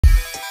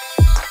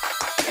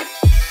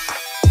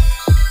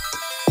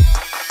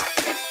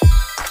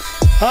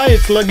Hi,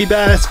 it's Luggy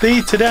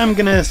Bearsb. Today I'm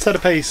going to set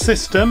up a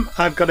system.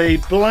 I've got a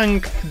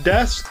blank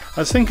desk. I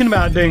was thinking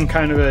about doing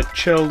kind of a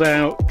chilled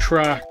out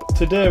track.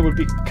 Today would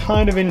be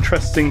kind of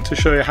interesting to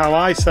show you how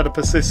I set up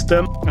a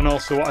system and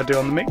also what I do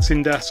on the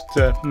mixing desk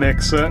to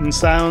make certain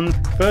sounds.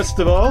 First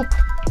of all,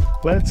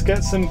 let's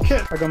get some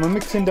kit. I got my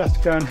mixing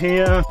desk down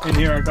here. In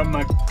here I got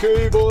my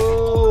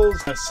cables,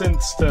 my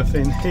synth stuff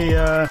in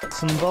here, got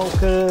some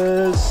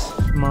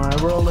Volcas, my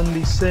Roland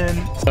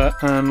SE-02,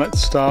 and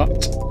let's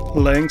start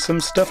laying some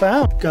stuff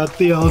out. Got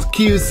the old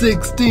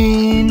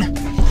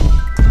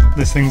QU-16.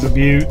 This thing's a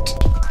beaut.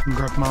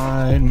 Grab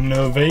my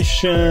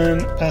Novation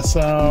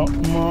SL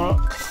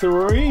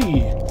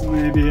MK3.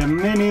 Maybe a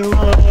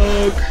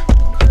Minilogue.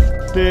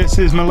 This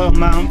is my little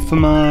mount for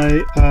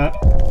my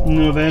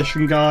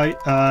Novation guy.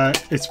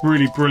 It's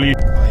really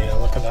brilliant. Oh yeah,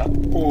 look at that.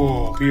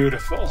 Oh,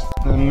 beautiful.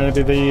 And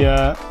maybe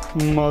the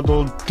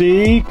Model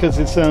D, because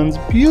it sounds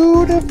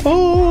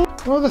beautiful.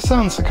 Oh, the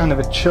sounds are kind of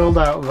a chilled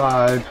out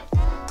vibe.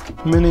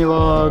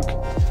 Minilogue,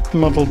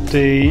 Model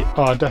D.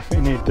 Oh, I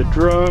definitely need the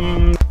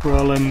drum.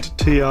 Roland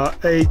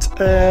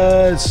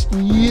TR-8S.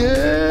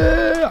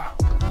 Yeah!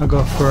 I'll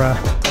go for a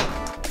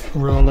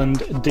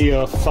Roland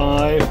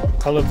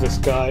SE-05. I love this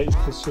guy.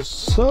 It's just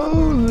so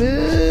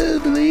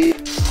lovely.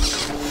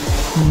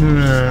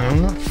 No,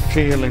 I'm not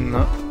feeling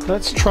that.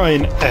 Let's try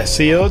an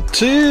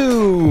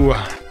SE-02.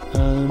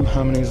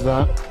 How many is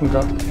that? We've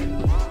got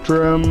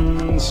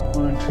drums.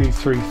 1, 2,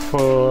 3,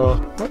 4.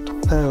 What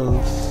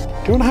else?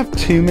 Do you want to have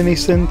too many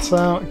synths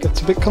out? It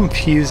gets a bit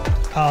confused.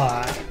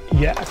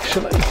 Yeah,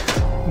 actually.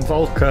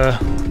 Volca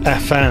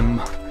FM.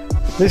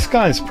 This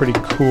guy's pretty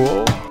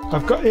cool.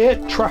 I've got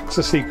 8 tracks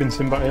of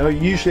sequencing, but I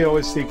usually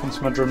always sequence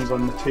my drums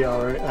on the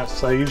TR-8S,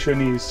 so I usually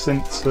only use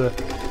synths for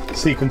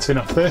sequencing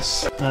off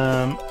this.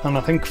 And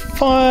I think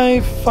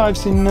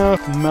 5's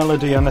enough.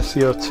 Melody on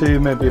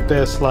SE-02, maybe a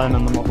bass line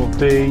on the Model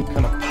D,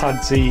 kind of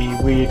padsy,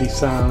 weirdy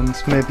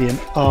sounds, maybe an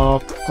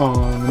Ape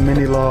on the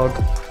Minilogue,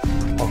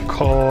 or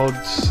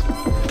Chords,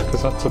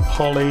 because that's a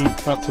poly,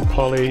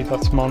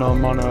 that's mono,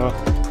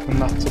 and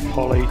that's a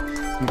poly.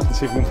 You can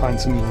see if we can find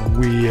some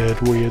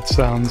weird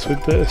sounds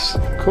with this.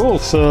 Cool,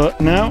 so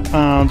now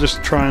I'll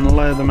just try and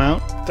lay them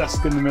out.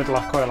 Desk in the middle,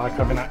 I quite like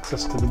having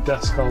access to the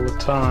desk all the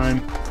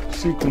time.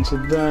 Sequence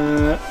of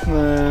there.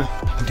 I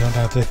don't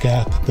have the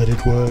gap, but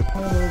it works.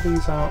 All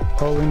these out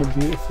all in a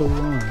beautiful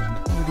line.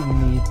 I really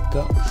need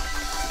that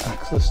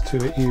access to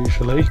it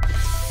usually.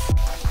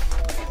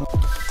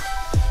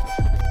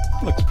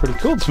 Looks pretty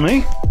cool to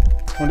me.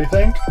 What do you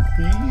think?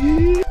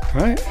 Yeah.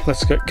 Right,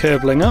 let's get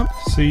cabling up.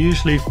 So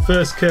usually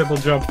first cable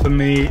job for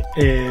me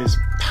is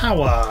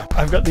power.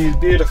 I've got these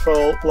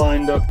beautiful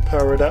lined up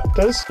power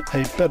adapters.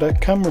 A better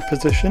camera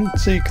position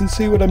so you can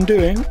see what I'm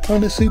doing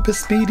on a super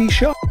speedy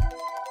shot.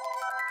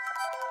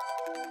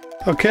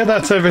 Okay,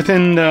 that's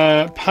everything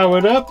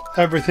powered up.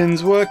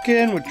 Everything's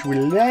working, which we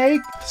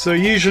like. So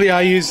usually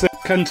I use the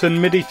Canton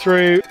MIDI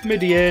through,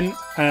 MIDI in,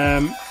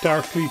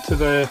 directly to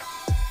the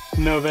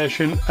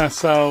Novation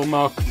SL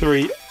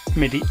MK3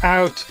 MIDI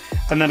out,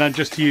 and then I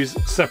just use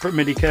separate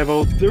MIDI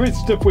cable. There is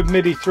stuff with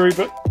MIDI through,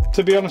 but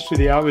to be honest with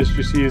you, I always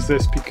just use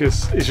this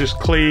because it's just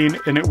clean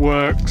and it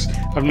works.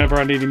 I've never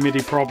had any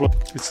MIDI problem.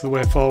 It's the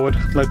way forward.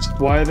 Let's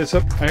wire this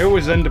up. I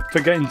always end up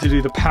forgetting to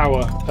do the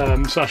power,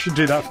 so I should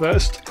do that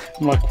first.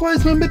 I'm like, why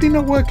is my MIDI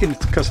not working?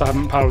 It's because I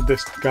haven't powered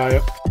this guy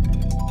up.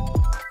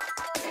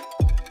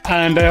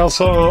 And I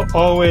also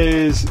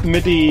always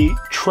MIDI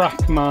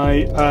track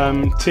my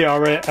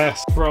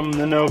TR-8S from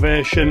the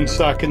Novation,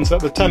 so I can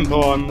set the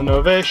tempo on the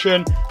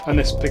Novation and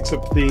this picks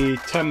up the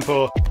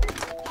tempo.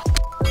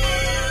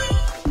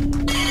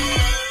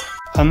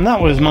 And that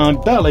was my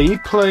belly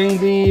playing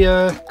the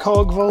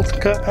Korg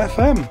Volca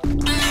FM.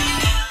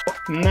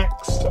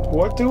 Next,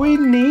 what do we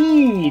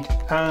need?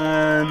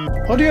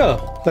 Audio.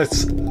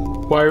 Let's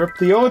wire up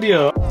the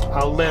audio.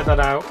 I'll lay that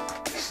out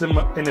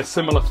in a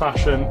similar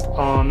fashion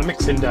on the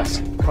mixing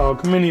desk.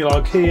 Korg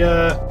Minilogue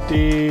here,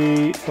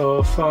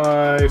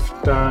 D05,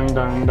 dang,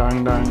 dang,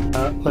 dang, dang.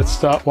 Let's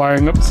start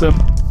wiring up some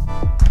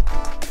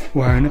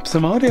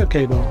audio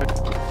cable.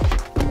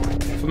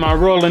 For my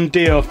Roland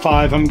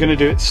SE-05, I'm going to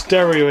do it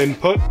stereo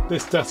input.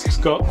 This desk's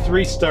got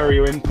 3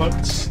 stereo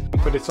inputs,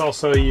 but it's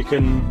also you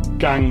can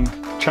gang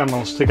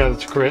channels together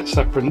to create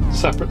separate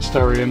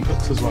stereo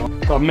inputs as well.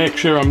 So I'll make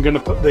sure I'm going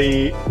to put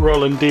the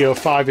Roland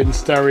SE-05 in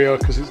stereo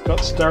because it's got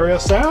stereo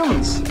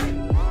sounds.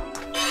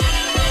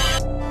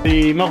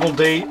 The Model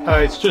D,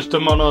 it's just a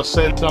mono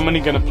synth, so I'm only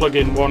going to plug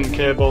in 1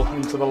 cable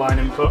into the line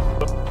input.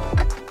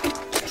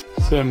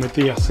 Same with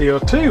the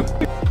SE-02.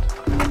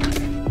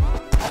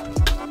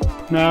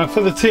 Now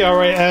for the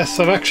TR-8S,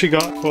 I've actually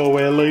got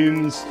 4-way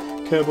looms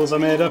cables I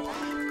made up,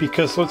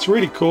 because what's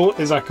really cool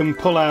is I can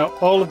pull out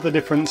all of the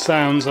different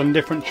sounds on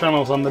different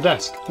channels on the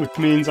desk, which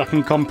means I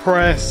can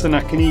compress and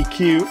I can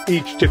EQ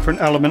each different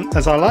element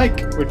as I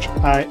like, which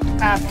I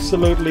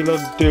absolutely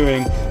love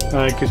doing.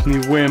 It gives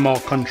me way more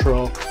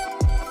control.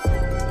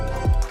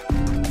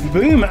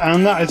 Boom,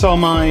 and that is all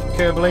my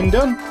cabling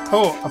done.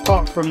 Oh,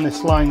 apart from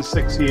this line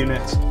 6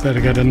 unit, better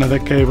get another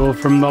cable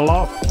from the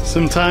loft.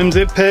 Sometimes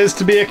it pays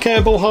to be a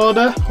cable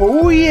hoarder.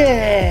 Oh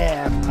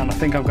yeah! And I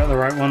think I've got the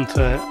right one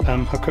to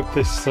hook up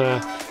this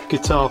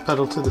guitar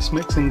pedal to this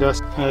mixing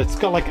desk. It's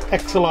got like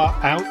XLR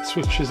outs,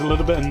 which is a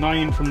little bit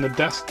annoying from the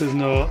desk. There's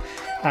no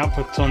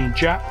outputs on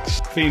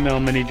jacks. Female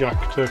mini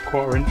jack to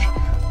 1/4 inch.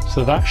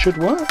 So that should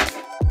work.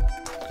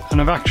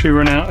 And I've actually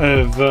run out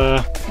of,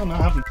 oh no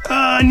I haven't.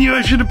 I knew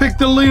I should have picked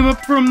the loom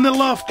up from the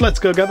loft. Let's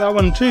go get that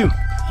one too.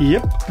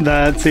 Yep,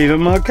 that's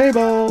even more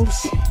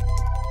cables.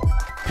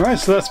 Right,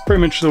 so that's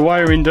pretty much the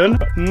wiring done.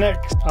 But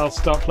next, I'll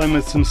start playing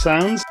with some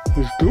sounds.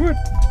 Let's do it.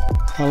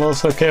 I'll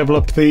also cable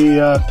up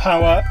the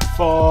power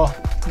for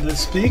the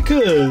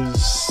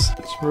speakers.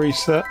 Let's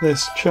reset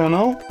this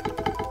channel.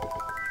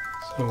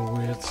 So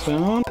weird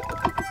sound.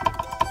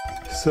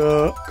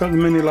 So, got the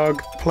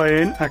Minilogue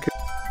playing.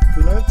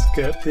 Let's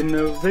get the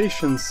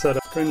Novation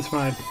Setup. Go into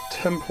my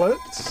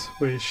templates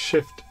with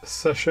Shift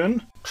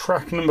Session.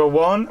 Track number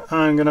 1,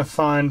 I'm going to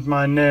find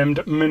my named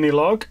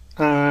Minilogue,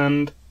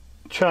 and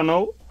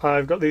channel,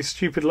 I've got these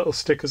stupid little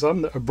stickers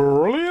on that are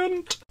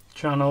brilliant.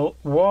 Channel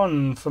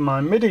 1 for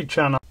my MIDI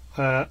channel.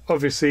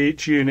 Obviously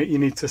each unit you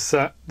need to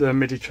set the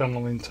MIDI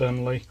channel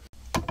internally.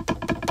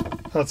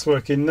 That's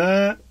working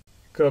there.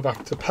 Go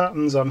back to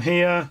patterns on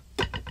here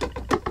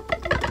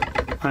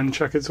and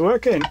check it's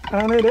working,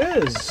 and it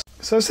is.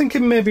 So I was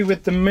thinking maybe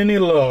with the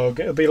Minilogue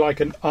it'll be like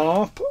an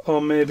ARP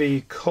or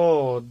maybe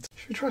Chords.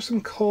 Should we try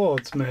some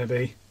Chords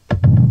maybe?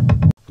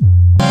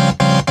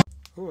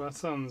 Oh, that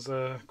sounds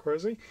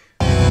crazy.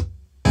 I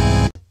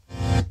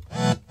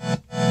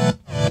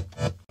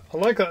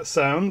like that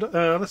sound.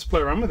 Let's play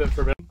around with it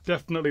for a bit.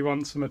 Definitely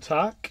want some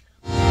attack.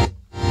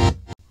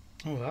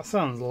 Oh, that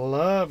sounds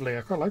lovely.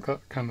 I quite like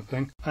that kind of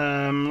thing.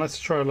 Let's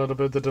try a little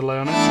bit of the delay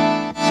on it.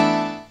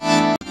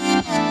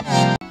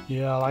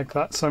 Yeah, I like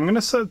that. So I'm going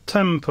to set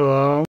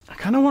tempo. I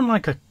kind of want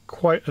like a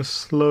quite a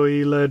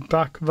slowy, laid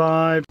back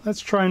vibe. Let's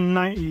try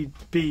 90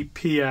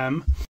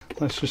 BPM.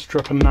 Let's just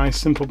drop a nice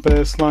simple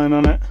bass line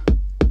on it.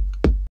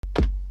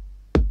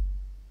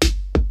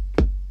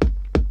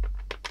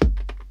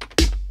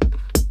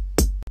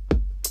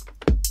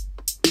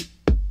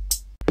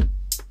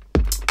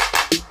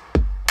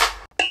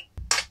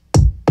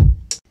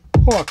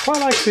 Oh, I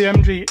quite like the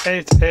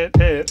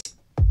MG888.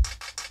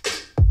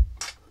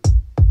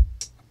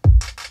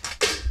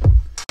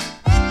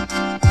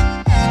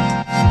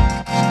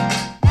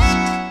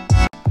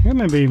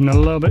 Maybe even a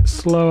little bit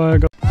slower, a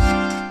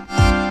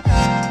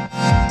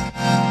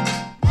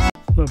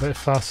little bit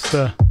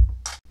faster.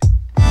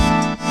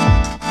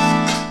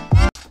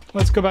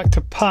 Let's go back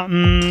to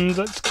patterns,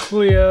 let's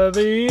clear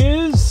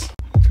these.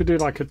 If we do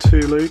like a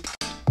 2 loop.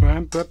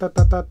 I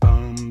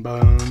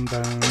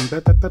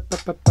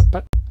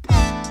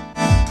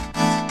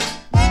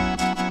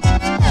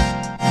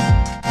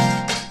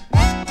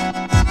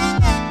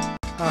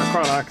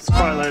quite like it, it's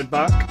quite laid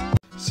back.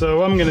 So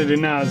what I'm going to do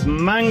now is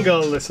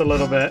mangle this a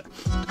little bit.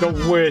 It's got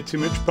way too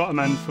much bottom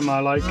end for my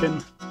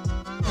liking.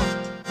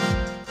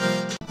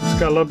 It's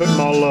got a little bit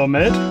more low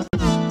mid.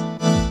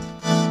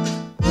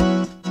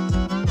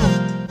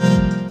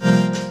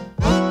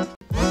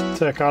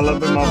 Take out a little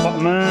bit more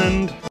bottom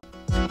end.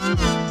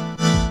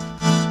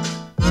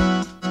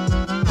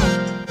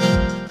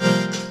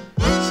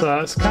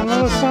 So it's kind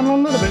of sounding a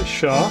little bit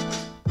sharp.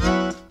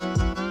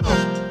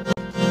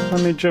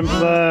 Let me jump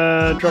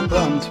there, drop that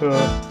onto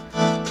a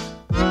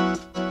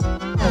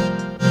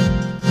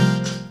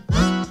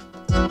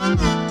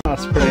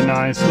that's pretty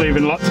nice,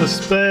 leaving lots of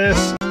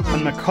space,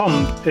 and the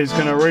comp is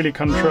going to really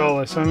control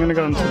this. So I'm going to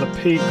go into the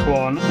peak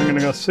one, I'm going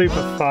to go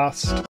super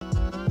fast.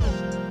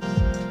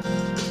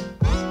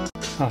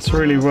 That's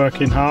really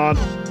working hard.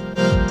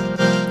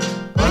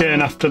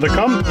 Getting after the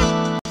comp.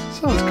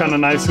 Sounds kind of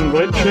nice and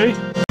glitchy.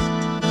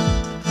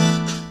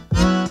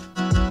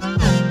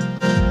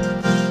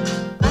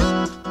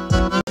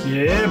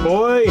 Yeah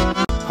boy!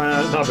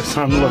 That would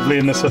sound lovely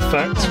in this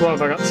effect. What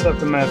have I got set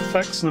for my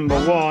effects? Number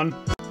 1.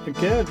 A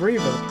geared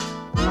reverb.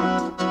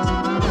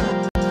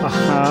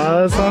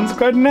 Aha, sounds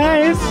quite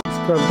nice. Let's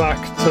go back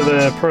to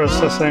the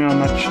processing on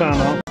my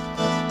channel.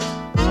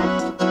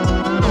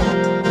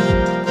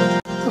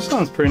 That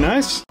sounds pretty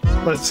nice.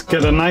 Let's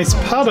get a nice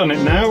pad on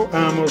it now,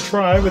 and we'll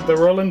try with the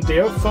Roland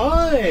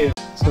DO5.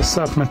 So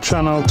set up my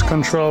channel to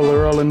control the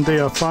Roland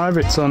DO5.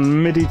 It's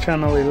on MIDI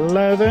channel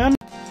 11.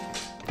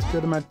 Let's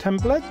go to my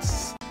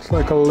templates. It's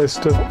like a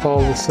list of all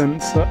the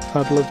synths that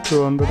I'd love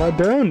to own, but I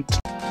don't.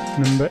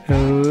 Number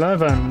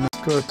 11.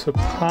 Let's go to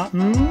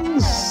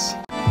patterns.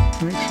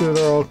 Make sure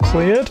they're all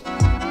cleared.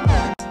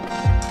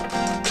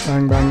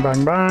 Bang, bang,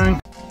 bang, bang.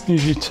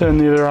 Usually turn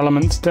the other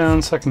elements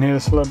down so I can hear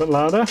this a little bit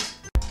louder.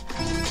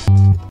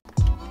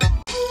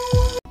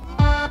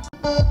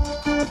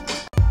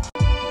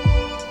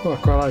 Oh, I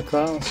quite like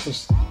that. Let's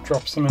just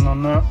drop some in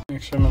on that.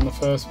 Make sure I'm on the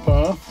first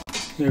bar.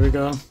 Here we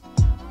go.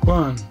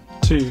 1,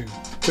 2,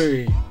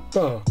 3,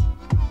 4.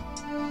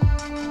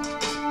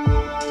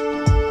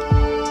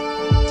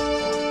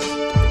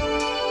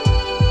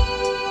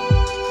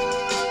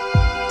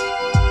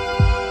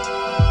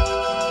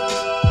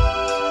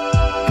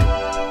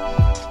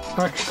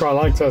 I actually quite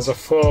like it as a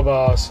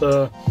 4-bar,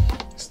 so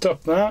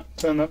stop that,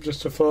 turn that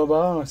just to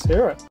 4-bar, let's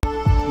hear it.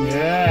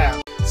 Yeah!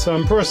 So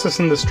I'm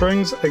processing the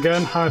strings,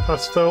 again, high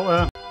pass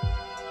filter.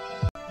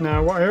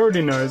 Now what I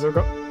already know is I've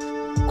got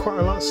quite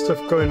a lot of stuff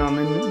going on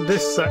in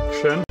this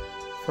section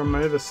from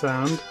my other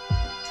sound.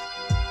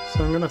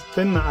 So I'm going to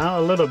thin that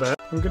out a little bit.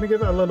 I'm going to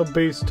give it a little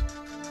boost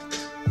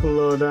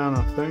low down,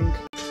 I think.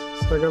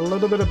 So I got a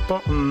little bit of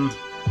bottom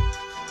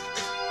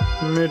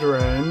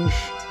mid-range,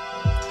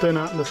 thin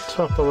out the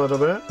top a little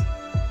bit.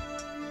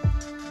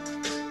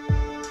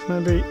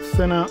 Maybe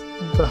thin out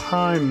the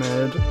high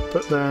mid,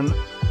 but then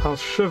I'll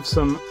shove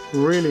some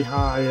really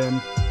high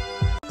in.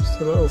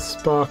 Just a little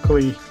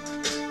sparkly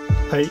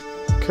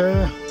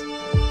 8K.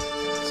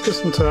 Let's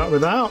listen to that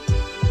without.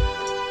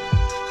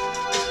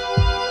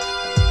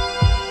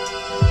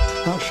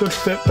 That should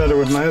fit better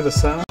with my other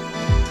sound.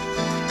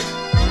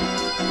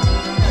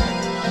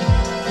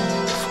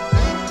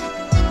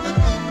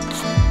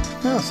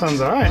 That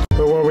sounds alright.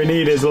 But what we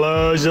need is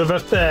loads of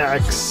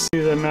effects.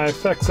 Using my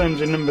effects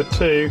engine number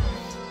 2.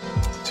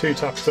 2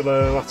 taps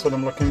below, that's what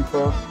I'm looking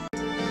for.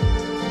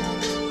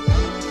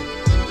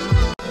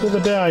 The other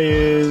day I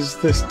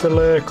used this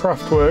delay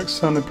Craftworks,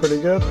 sounded pretty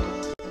good.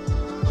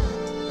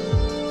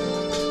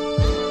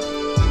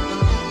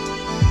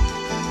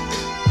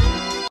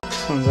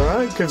 Sounds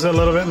alright, gives it a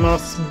little bit more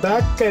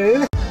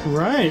sparkle.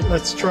 Right,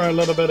 let's try a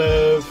little bit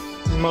of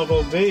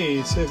Model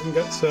D, see if we can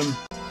get some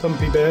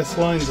bumpy bass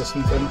lines or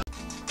something.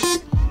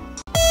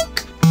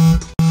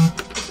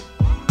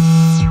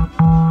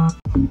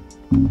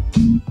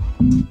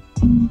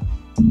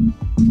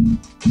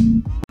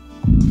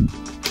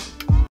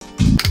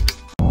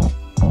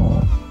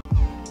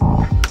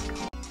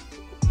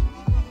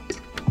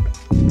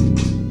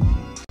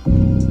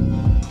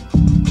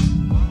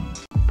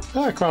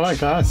 Yeah, I quite like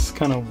that, it's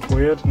kind of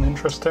weird and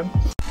interesting.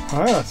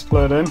 Alright, let's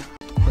play it in.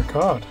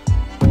 Record.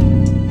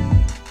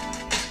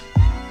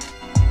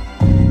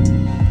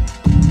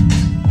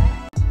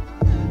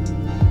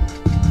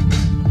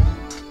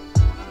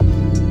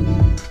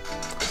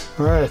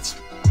 Right.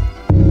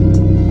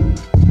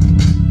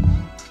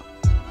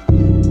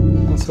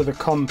 That's with the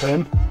comp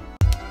in.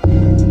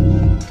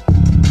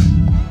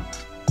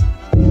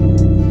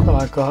 Quite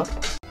like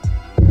that.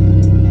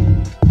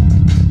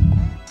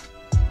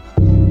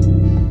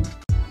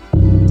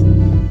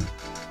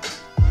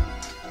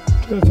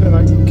 I feel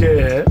like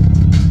gate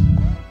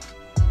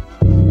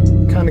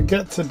kind of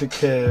gets a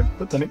decay,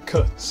 but then it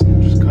cuts,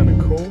 which is kind of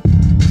cool.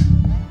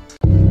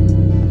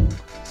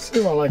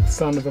 See what I like the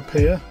sound of up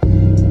here.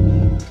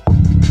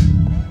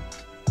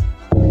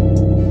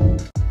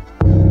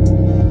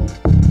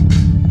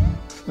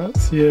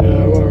 That's,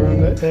 yeah, what,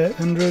 around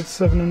 800,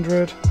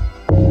 700.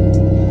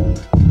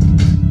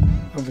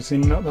 Obviously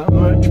not that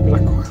much, but I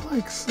quite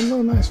like some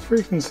little nice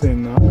frequency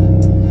in that.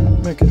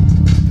 Make it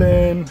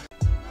thin.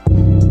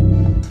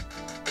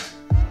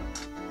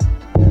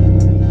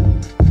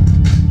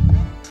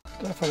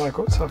 I like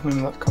what's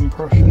happening with that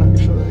compression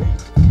actually.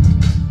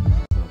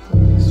 I'll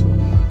play this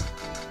one.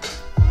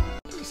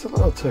 Just a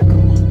little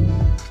tickle.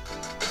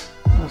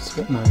 That's a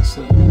bit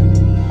nicer.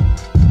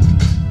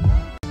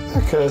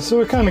 Okay, so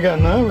we're kind of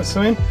getting there with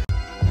something.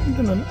 I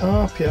haven't done an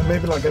ARP yet,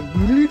 maybe like a...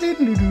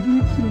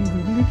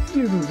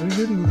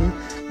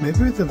 Maybe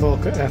with the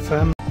Volca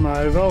FM.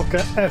 My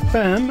Volca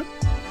FM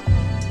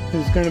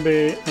is going to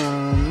be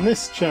on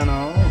this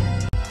channel.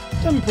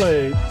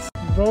 Templates.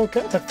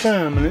 Volca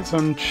FM, and it's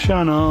on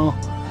channel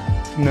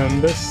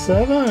number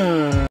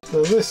 7.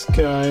 So this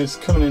guy is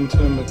coming into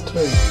number 2.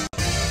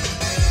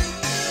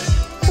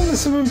 And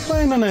there's someone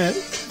playing on it.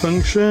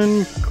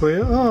 Function,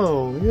 clear,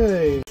 oh,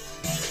 yay.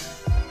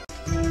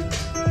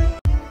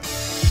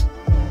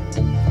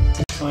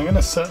 I'm going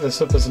to set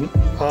this up as an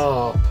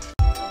ARP.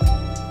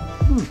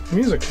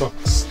 Music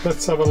box.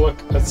 Let's have a look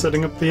at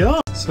setting up the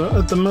ARP. So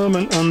at the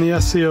moment on the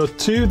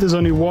SE-02 there's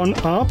only one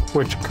ARP,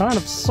 which kind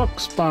of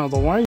sucks by the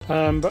way.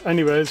 But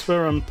anyways,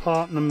 we're on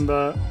part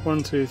number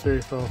 1, 2,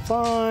 3, 4,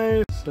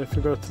 5. So if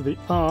we go to the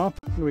ARP,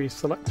 we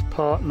select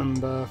part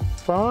number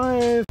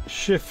 5.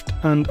 Shift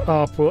and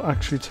ARP will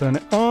actually turn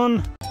it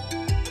on.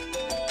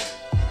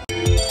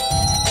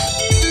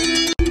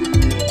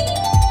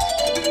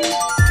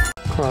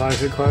 Quite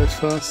like it quite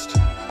fast.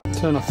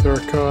 Turn off the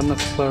record and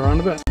let's play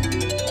around a bit.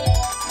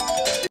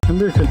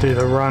 Maybe we could do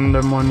the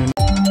random one.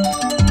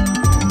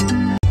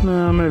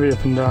 No, maybe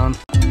up and down.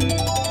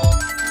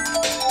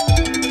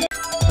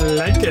 I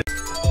like it.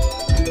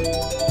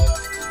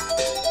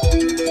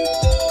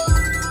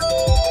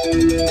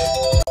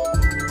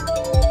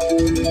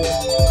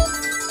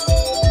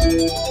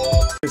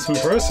 Do some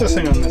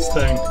processing on this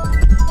thing.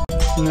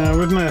 Now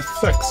with my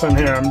effects on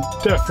here, I'm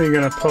definitely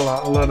going to pull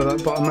out a lot of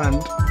that bottom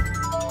end.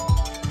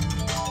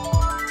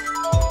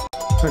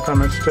 Look how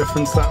much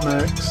difference that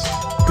makes.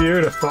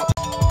 Beautiful.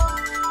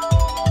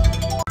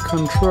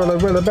 Control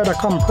it with a bit of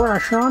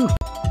compression.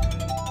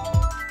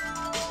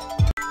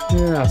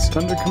 Yeah,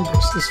 standard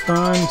compressor's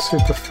fine,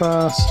 super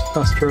fast,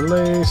 fast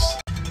release.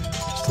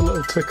 Just a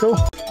little tickle.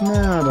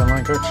 Nah, I don't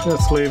like it, actually,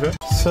 let's leave it.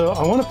 So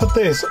I want to put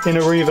this in a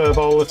reverb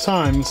all the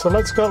time, so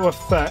let's go to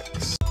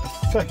effects.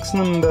 Effects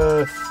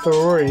number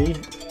 3. If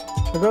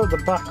I go to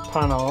the back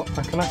panel,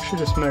 I can actually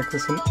just make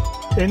this an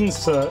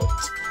insert.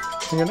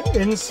 I'm going to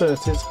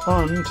insert it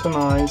onto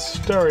my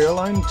stereo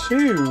line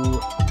 2.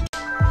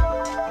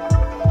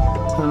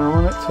 And I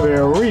want it to be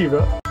a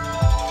reverb.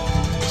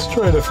 Let's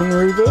try a different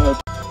reverb.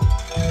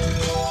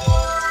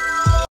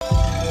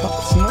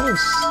 That's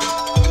nice.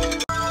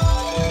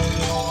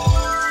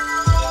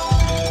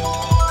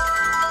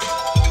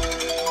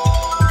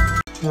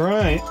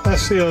 Right,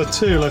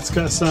 SE-02, let's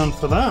get a sound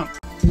for that.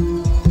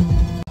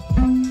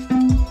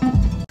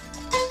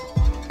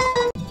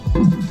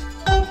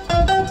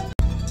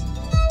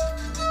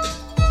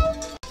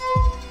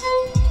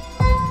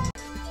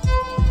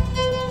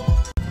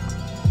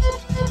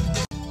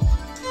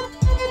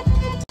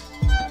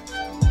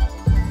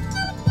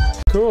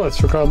 Cool,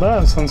 let's record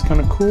that, sounds kind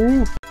of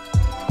cool.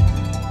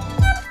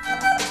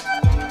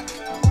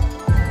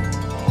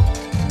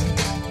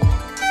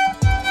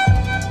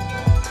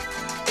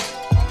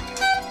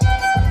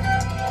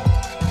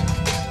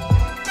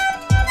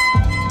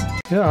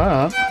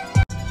 Yeah.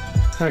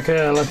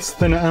 Okay, let's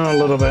thin it out a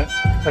little bit.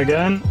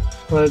 Again,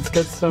 let's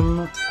get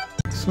some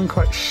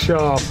quite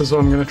sharp is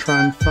what I'm going to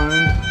try and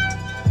find.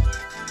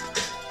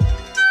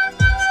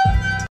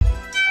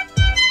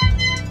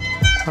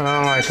 I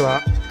don't like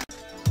that.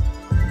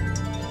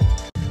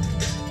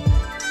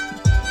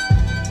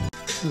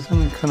 This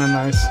one kind of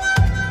nice.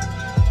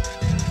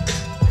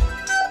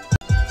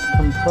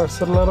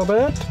 Compress it a little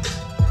bit.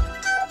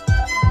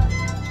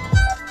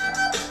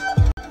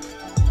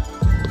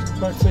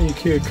 Back to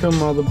EQ,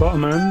 come on the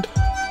bottom end.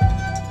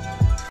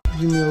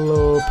 Give me a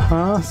low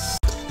pass.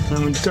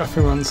 And we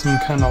definitely want some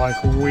kind of like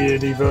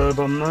weirdy verb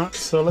on that.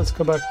 So let's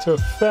go back to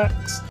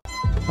effects.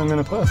 I'm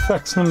going to put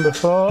effects number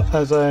 4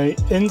 as a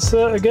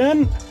insert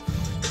again.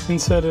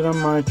 Insert it on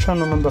my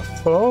channel number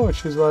 4,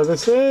 which is where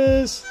this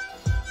is.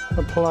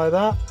 Apply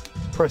that.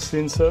 Press the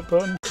insert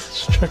button.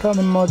 Let's check out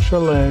the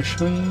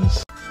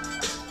modulations.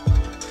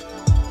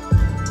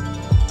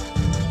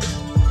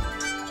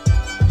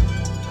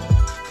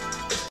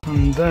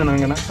 And then I'm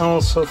going to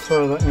also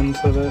throw that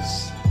into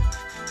this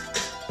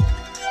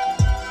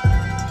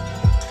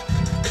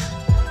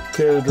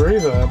geared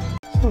reverb.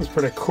 Sounds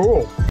pretty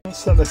cool. Let's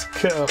set this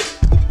kit up.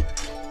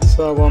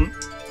 So I want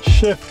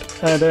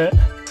Shift, Edit,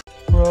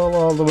 roll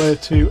all the way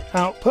to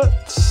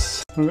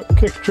Outputs. I've got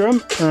kick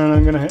drum, and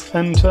I'm going to hit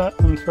Enter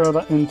and throw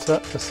that into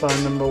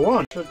assign number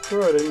 1. Should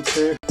throw it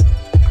into.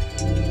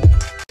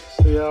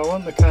 So yeah, I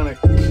want the kind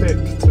of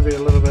kick to be a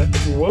little bit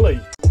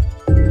woolly.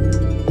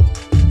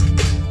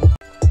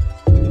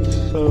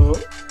 So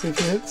if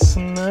you hit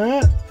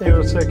snare, it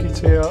will take you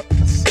to your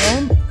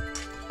sound.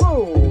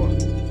 Whoa!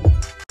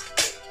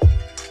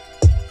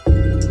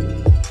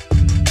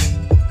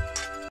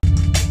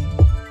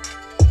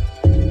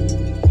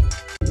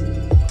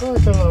 I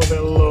like a little bit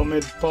of low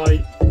mid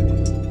bite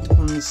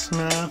on the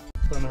snare.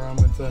 Playing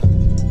around with the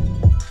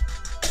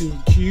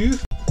EQ.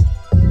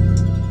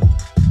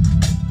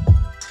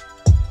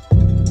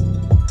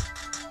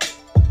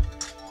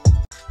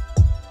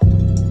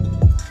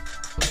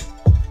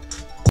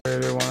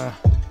 Really want to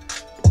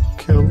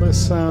kill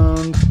this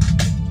sound,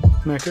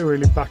 make it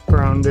really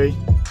backgroundy.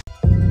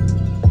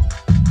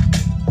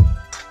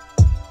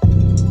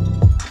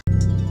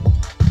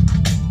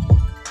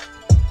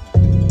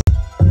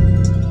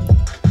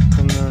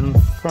 And then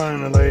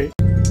finally,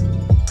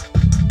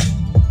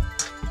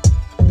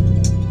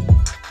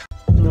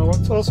 now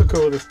what's also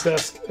cool with this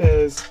desk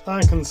is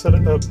I can set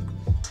it up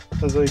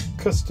as a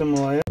custom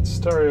layer.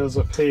 Stereo's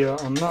up here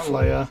on that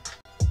layer.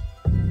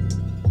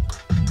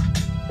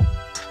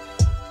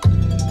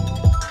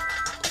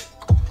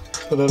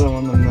 But I don't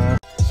want them there.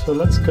 So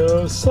let's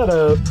go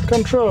setup,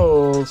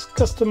 controls,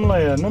 custom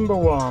layer, number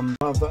 1.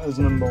 I'll have that as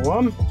number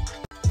 1.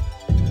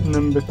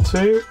 Number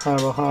 2, I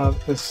will have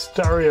a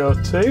stereo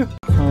 2.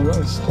 I'll have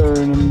a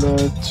stereo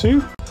number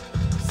 2.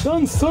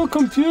 Sounds so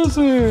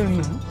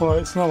confusing! Well,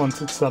 it's not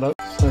once it's set up.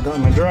 So I got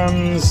my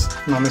drums,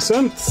 now my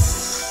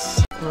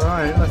synths.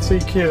 Right, let's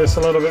EQ this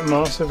a little bit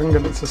more so if I can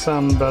get it to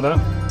sound better.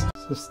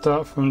 So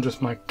start from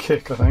just my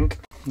kick, I think,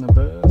 and the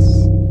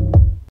bass.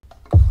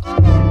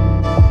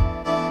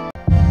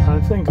 I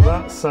think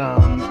that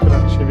sound could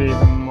actually be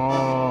even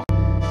more.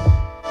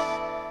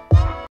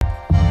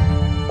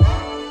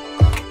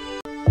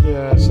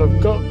 Yeah, so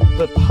I've got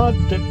the pad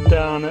dipped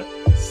down at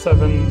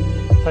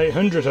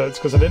 800 Hz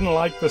because I didn't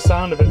like the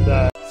sound of it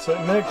there. So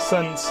it makes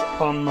sense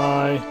on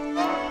my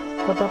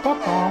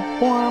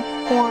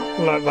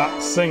like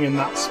that sing in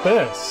that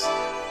space.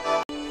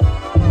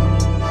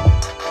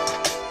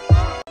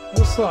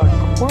 Also,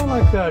 I quite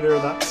like the idea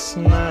of that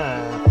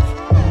snare.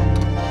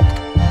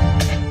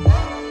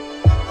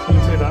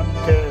 That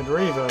gated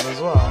reverb as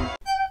well.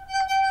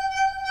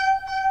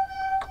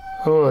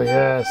 Oh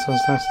yeah,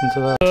 sounds nice into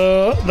that.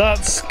 So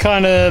that's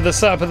kind of the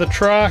setup of the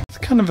track. It's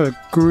kind of a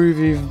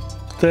groovy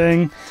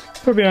thing.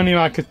 Probably only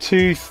like a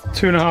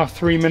 2.5,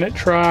 3 minute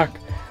track.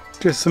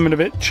 Just something a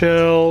bit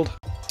chilled.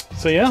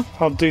 So yeah,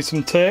 I'll do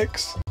some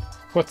takes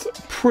what's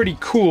pretty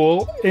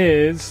cool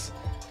is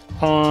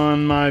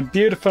on my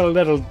beautiful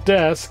little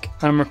desk,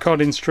 I'm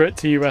recording straight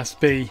to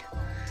USB.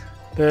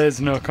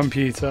 There's no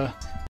computer.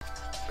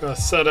 Got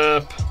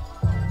setup,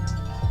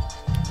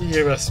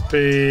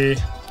 USB,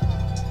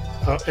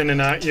 in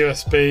and out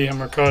USB,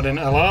 I'm recording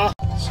LR.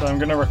 So I'm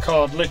going to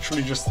record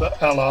literally just the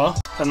LR,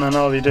 and then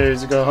all you do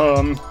is you go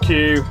home,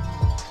 Q,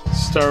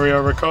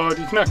 stereo record.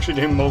 You can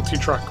actually do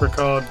multi-track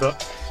record,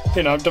 but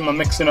you know, I've done my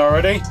mixing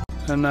already.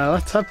 And now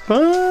let's have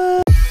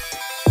fun!